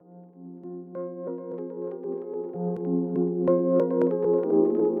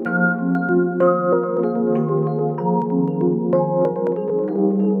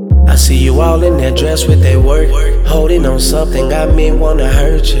all in that dress with that work. Holding on something I mean wanna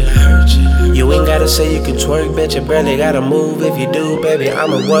hurt you. You ain't gotta say you can twerk, bet you barely gotta move. If you do, baby,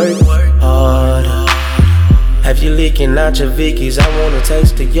 I'ma work harder. Have you leaking out your Vickies? I wanna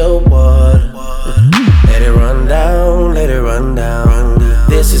taste of your water. Let it run down, let it run down.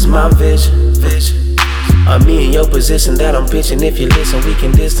 This is my vision. Me in your position that I'm pitching. If you listen, we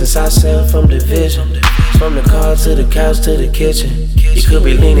can distance ourselves from division. From the car to the couch to the kitchen. You could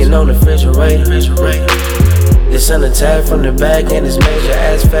be leaning on the refrigerator. This unattacked from the back and it's major.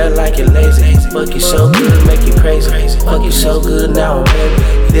 Ass fat like you're lazy. Fuck you so good, make you crazy. Fuck you so good, now I'm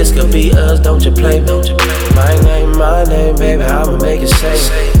baby. This could be us, don't you play me. My name, baby, I'ma make it say.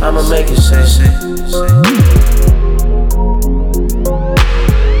 I'ma make it say.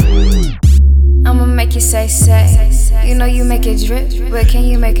 I'ma make you say. You know you make it drip, but can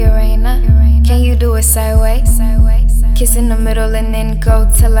you make it rain up? Can you do it sideways? Kiss in the middle and then go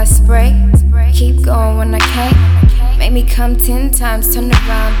till I spray. Keep going when I can't. Make me come 10 times, turn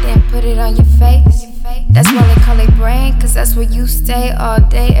around, then put it on your face. That's why they call it brain, cause that's where you stay all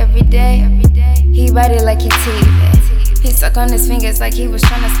day, every day. He ride it like he teething. He suck on his fingers like he was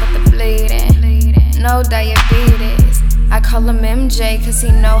trying to stop the bleeding. No diabetes. I call him MJ cause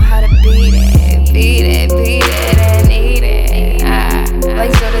he know how to beat it. Beat it and eat it.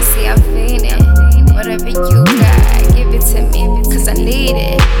 Like Soda, see I'm fiending. Whatever you got, give it to me cause I need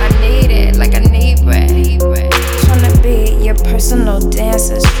it like I need bread. Tryna be your personal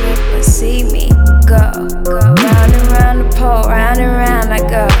dancer, stripper, see me go. Round and round the pole, round and round I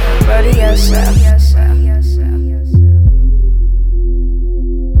go. Rodeo show.